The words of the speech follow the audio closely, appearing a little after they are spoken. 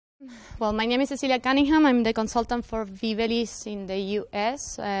Well, my name is Cecilia Cunningham. I'm the consultant for Vivelis in the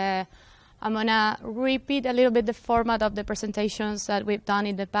US. I'm going to repeat a little bit the format of the presentations that we've done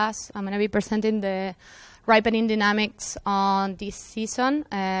in the past. I'm going to be presenting the ripening dynamics on this season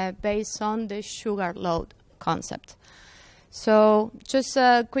based on the sugar load concept. So just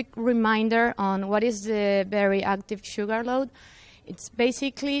a quick reminder on what is the very active sugar load. It's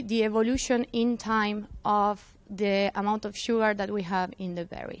basically the evolution in time of the amount of sugar that we have in the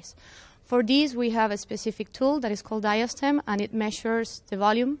berries. For this, we have a specific tool that is called diastem, and it measures the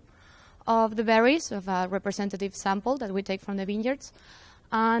volume of the berries, of a representative sample that we take from the vineyards.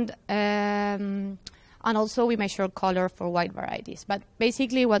 And also we measure color for wide varieties. But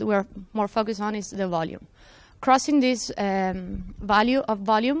basically what we're more focused on is the volume. Crossing this value of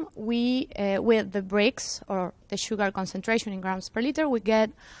volume, we, with the Brix, or the sugar concentration in grams per liter, we get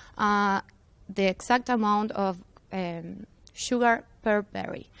the exact amount of sugar per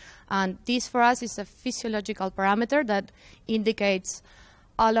berry. And this for us is a physiological parameter that indicates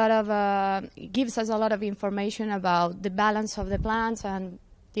a lot of, gives us a lot of information about the balance of the plants and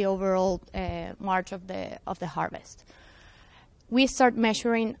the overall march of the harvest. We start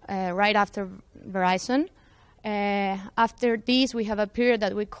measuring right after veraison. After this, we have a period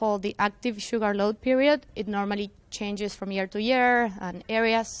that we call the active sugar load period. It normally changes from year to year and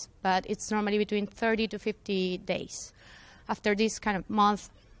areas, but it's normally between 30 to 50 days. After this kind of month,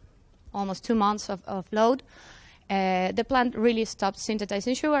 almost 2 months of load, the plant really stops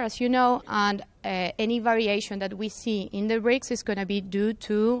synthesizing sugar, as you know, and any variation that we see in the Brix is going to be due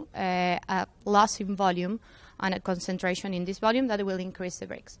to a loss in volume and a concentration in this volume that will increase the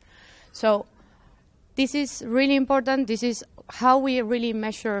Brix. So this is really important. This is how we really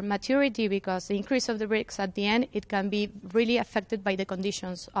measure maturity, because the increase of the Brix at the end, it can be really affected by the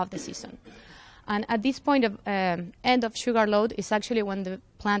conditions of the season. And at this point of end of sugar load is actually when the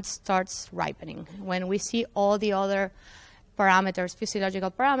plant starts ripening, when we see all the other parameters,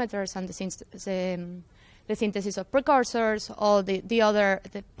 physiological parameters, and the synthesis of precursors, all the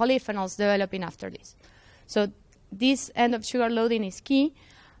polyphenols developing after this. So this end of sugar loading is key,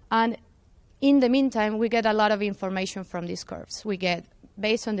 and in the meantime, we get a lot of information from these curves. We get,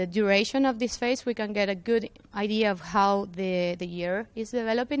 based on the duration of this phase, we can get a good idea of how the year is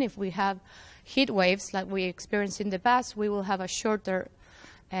developing. If we have heat waves like we experienced in the past, we will have a shorter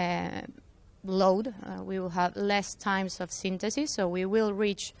load. We will have less times of synthesis, so we will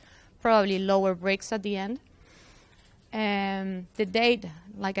reach probably lower Brix at the end. The date,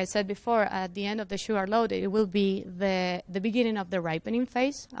 like I said before, at the end of the sugar load, it will be the beginning of the ripening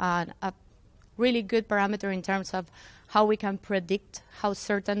phase, and a really good parameter in terms of how we can predict how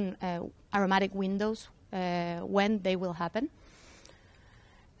certain aromatic windows, when they will happen.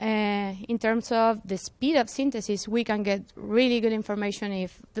 In terms of the speed of synthesis, we can get really good information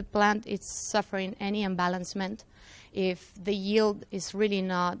if the plant is suffering any imbalancement, if the yield is really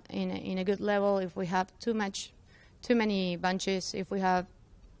not in a good level, if we have too many bunches, if we have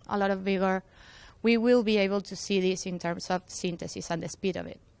a lot of vigor. We will be able to see this in terms of synthesis and the speed of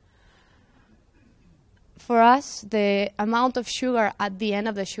it. For us, the amount of sugar at the end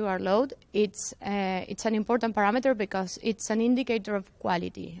of the sugar load, it's an important parameter because it's an indicator of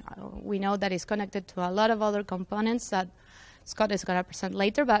quality. We know that it's connected to a lot of other components that Scott is going to present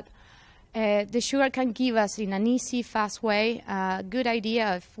later, but the sugar can give us, in an easy, fast way, a good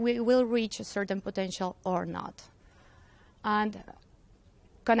idea if we will reach a certain potential or not. And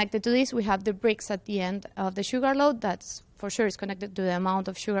connected to this, we have the Brix at the end of the sugar load. That's for sure is connected to the amount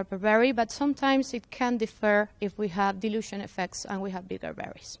of sugar per berry, but sometimes it can differ if we have dilution effects and we have bigger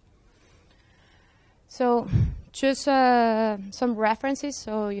berries. So just some references,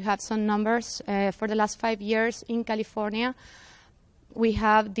 so you have some numbers. For the last 5 years in California, we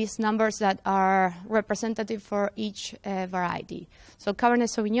have these numbers that are representative for each variety. So Cabernet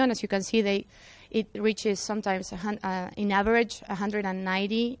Sauvignon, as you can see, it reaches sometimes, in average,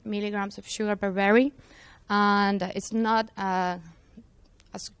 190 milligrams of sugar per berry. And it's not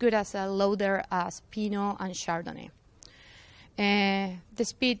as good as a loader as Pinot and Chardonnay. The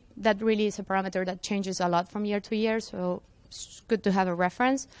speed, that really is a parameter that changes a lot from year to year, so it's good to have a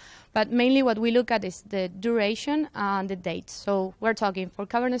reference. But mainly what we look at is the duration and the date. So we're talking for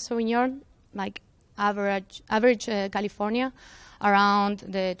Cabernet Sauvignon, like average California, around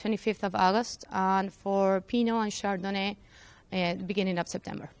the 25th of August, and for Pinot and Chardonnay, the beginning of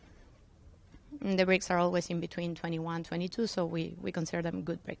September. And the Brix are always in between 21, 22, so we consider them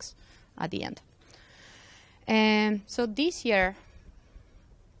good Brix at the end. And so this year,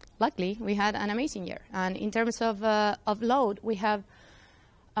 luckily, we had an amazing year. And in terms of load, we have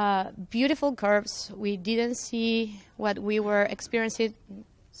beautiful curves. We didn't see what we were experiencing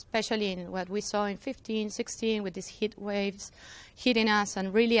especially in what we saw in 15, 16, with these heat waves hitting us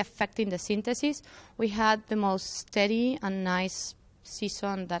and really affecting the synthesis, we had the most steady and nice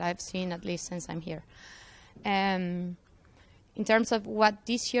season that I've seen, at least since I'm here. In terms of what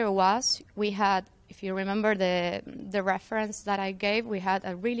this year was, we had, if you remember the reference that I gave, we had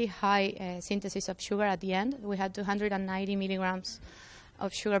a really high synthesis of sugar at the end. We had 290 milligrams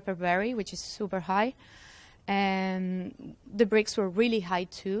of sugar per berry, which is super high. The bricks were really high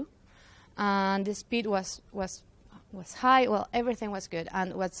too, and the speed was high. Well, everything was good.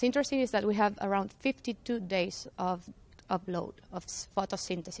 And what's interesting is that we have around 52 days of load of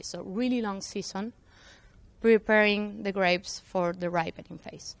photosynthesis, so really long season, preparing the grapes for the ripening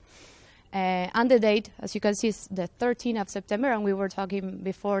phase. And the date, as you can see, is the 13th of September, and we were talking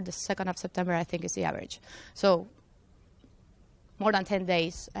before the 2nd of September, I think, is the average. So more than 10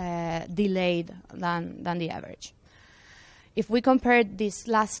 days delayed than the average. If we compare these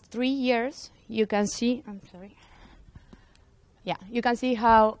last 3 years, you can see, you can see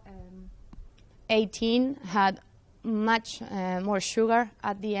how 18 had much more sugar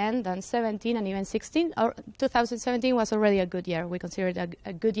at the end than 17 and even 16. 2017 was already a good year. We consider it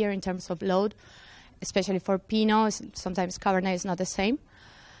a good year in terms of load, especially for Pinot. Sometimes Cabernet is not the same.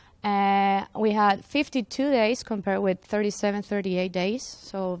 We had 52 days compared with 37, 38 days,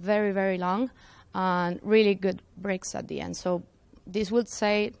 so very, very long, and really good breaks at the end. So this would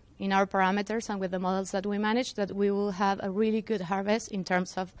say, in our parameters and with the models that we manage, that we will have a really good harvest in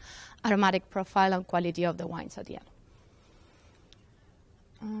terms of aromatic profile and quality of the wines at the end.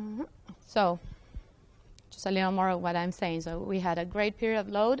 So just a little more of what I'm saying. So we had a great period of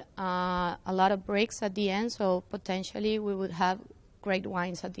load, a lot of breaks at the end, so potentially we would have great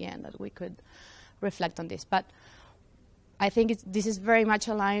wines at the end that we could reflect on this. But I think this is very much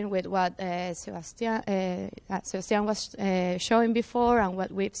aligned with what Sebastian was showing before and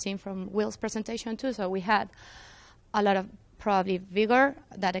what we've seen from Will's presentation too. So we had a lot of probably vigor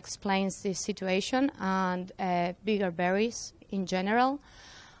that explains this situation, and bigger berries in general,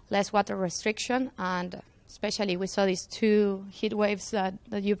 less water restriction, and especially we saw these 2 heat waves that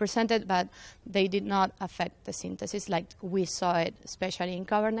you presented, but they did not affect the synthesis like we saw it, especially in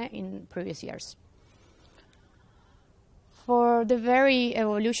Cabernet in previous years. For the berry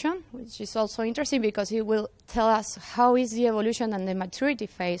evolution, which is also interesting because it will tell us how is the evolution and the maturity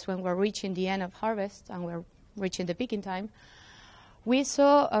phase when we're reaching the end of harvest and we're reaching the picking time, we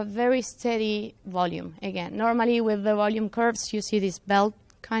saw a very steady volume. Again, normally with the volume curves, you see this belt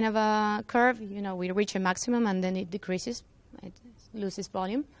kind of a curve. You know, we reach a maximum and then it decreases, it loses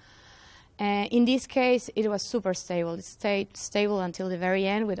volume. In this case, it was super stable. It stayed stable until the very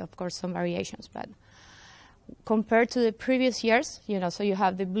end with, of course, some variations. But compared to the previous years, you know, so you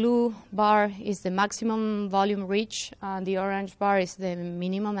have the blue bar is the maximum volume reach, and the orange bar is the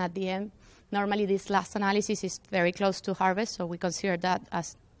minimum at the end. Normally, this last analysis is very close to harvest, so we consider that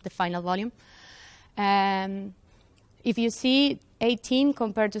as the final volume. If you see 18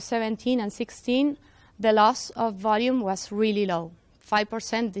 compared to 17 and 16, the loss of volume was really low.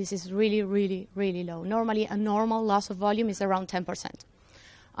 5%, this is really, really, really low. Normally, a normal loss of volume is around 10%.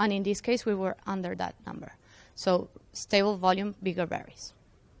 And in this case, we were under that number. So stable volume, bigger berries.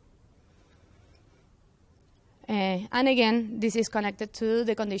 And again, this is connected to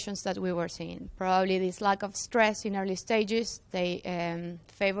the conditions that we were seeing. Probably this lack of stress in early stages, they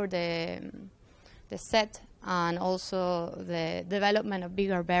favor the set and also the development of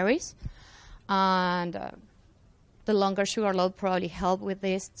bigger berries. And the longer sugar load probably helped with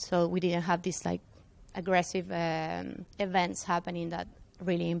this, so we didn't have these like aggressive events happening that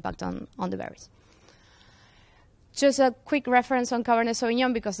really impact on the berries. Just a quick reference on Cabernet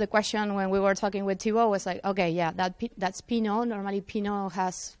Sauvignon, because the question when we were talking with Thibaut was like, okay, yeah, that's Pinot. Normally Pinot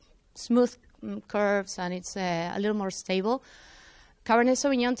has smooth curves and it's a little more stable. Cabernet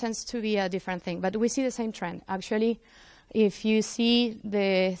Sauvignon tends to be a different thing, but we see the same trend. Actually, if you see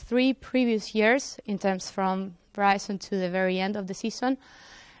the 3 previous years in terms from horizon to the very end of the season,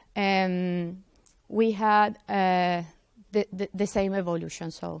 we had the same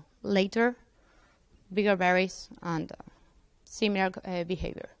evolution. So later, bigger berries and similar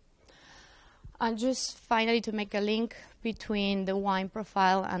behavior. And just finally, to make a link between the wine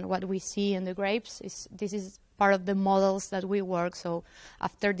profile and what we see in the grapes, this is part of the models that we work. So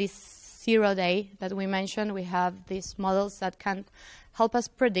after this 0 day that we mentioned, we have these models that can help us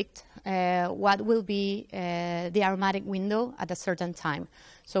predict what will be the aromatic window at a certain time.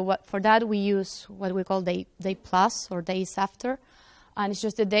 So for that, we use what we call day plus or days after. And it's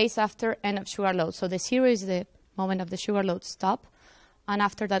just the days after end of sugar load. So the 0 is the moment of the sugar load stop, and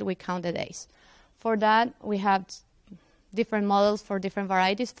after that we count the days. For that, we have different models for different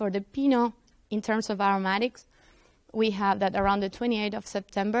varieties. For the Pinot, in terms of aromatics, we have that around the 28th of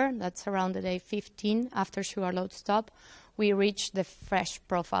September, that's around the day 15 after sugar load stop, we reach the fresh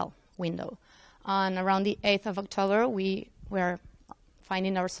profile window. And around the 8th of October, we're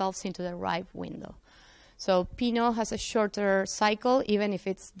finding ourselves into the ripe window. So Pinot has a shorter cycle, even if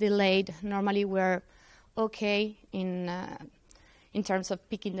it's delayed. Normally we're okay in terms of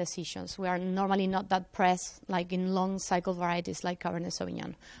picking decisions. We are normally not that pressed like in long cycle varieties like Cabernet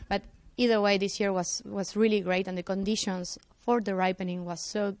Sauvignon. But either way, this year was really great, and the conditions for the ripening were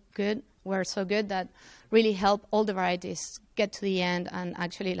so good that really helped all the varieties get to the end. And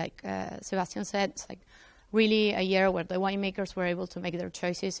actually, like Sebastian said, it's like really a year where the winemakers were able to make their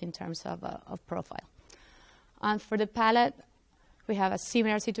choices in terms of profile. And for the palate, we have a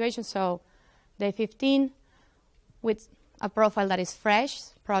similar situation. So day 15 with a profile that is fresh,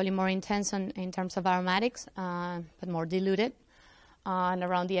 probably more intense in terms of aromatics, but more diluted. And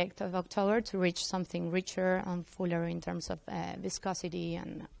around the 8th of October to reach something richer and fuller in terms of viscosity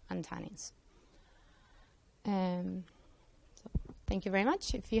and tannins. So thank you very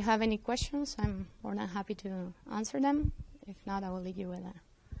much. If you have any questions, I'm more than happy to answer them. If not, I will leave you with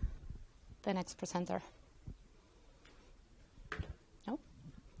the next presenter. No?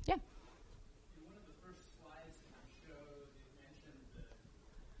 Yeah. In one of the first slides that you showed, it mentioned the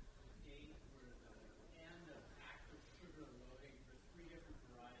date for the end of active sugar loading for 3 different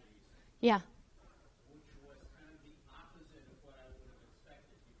varieties. Yeah. Which was kind of the opposite of what I would have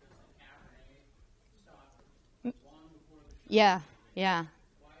expected, because the Cabernet stopped long before the sugar. Yeah, yeah.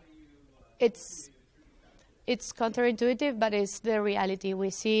 Why do you It's counterintuitive, but it's the reality.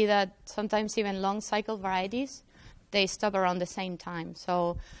 We see that sometimes even long cycle varieties, they stop around the same time.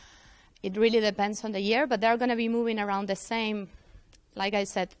 So it really depends on the year, but they're going to be moving around the same, like I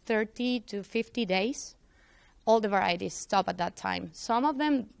said, 30 to 50 days. All the varieties stop at that time. Some of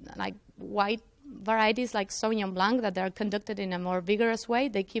them, like white varieties like Sauvignon Blanc, that they're conducted in a more vigorous way,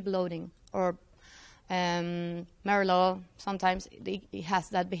 they keep loading. Or Merlot, sometimes it has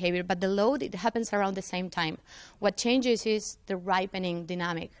that behavior, but the load, it happens around the same time. What changes is the ripening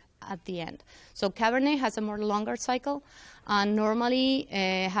dynamic at the end. So Cabernet has a more longer cycle, and normally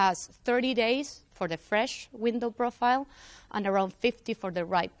has 30 days for the fresh window profile and around 50 for the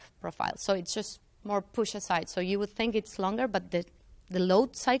ripe profile. So it's just more push aside. So you would think it's longer, but the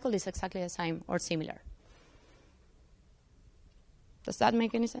load cycle is exactly the same or similar. Does that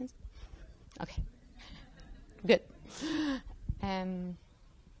make any sense? Okay. Good. Anyone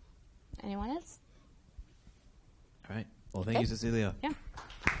else? All right. Well, thank you, Cecilia. Yeah.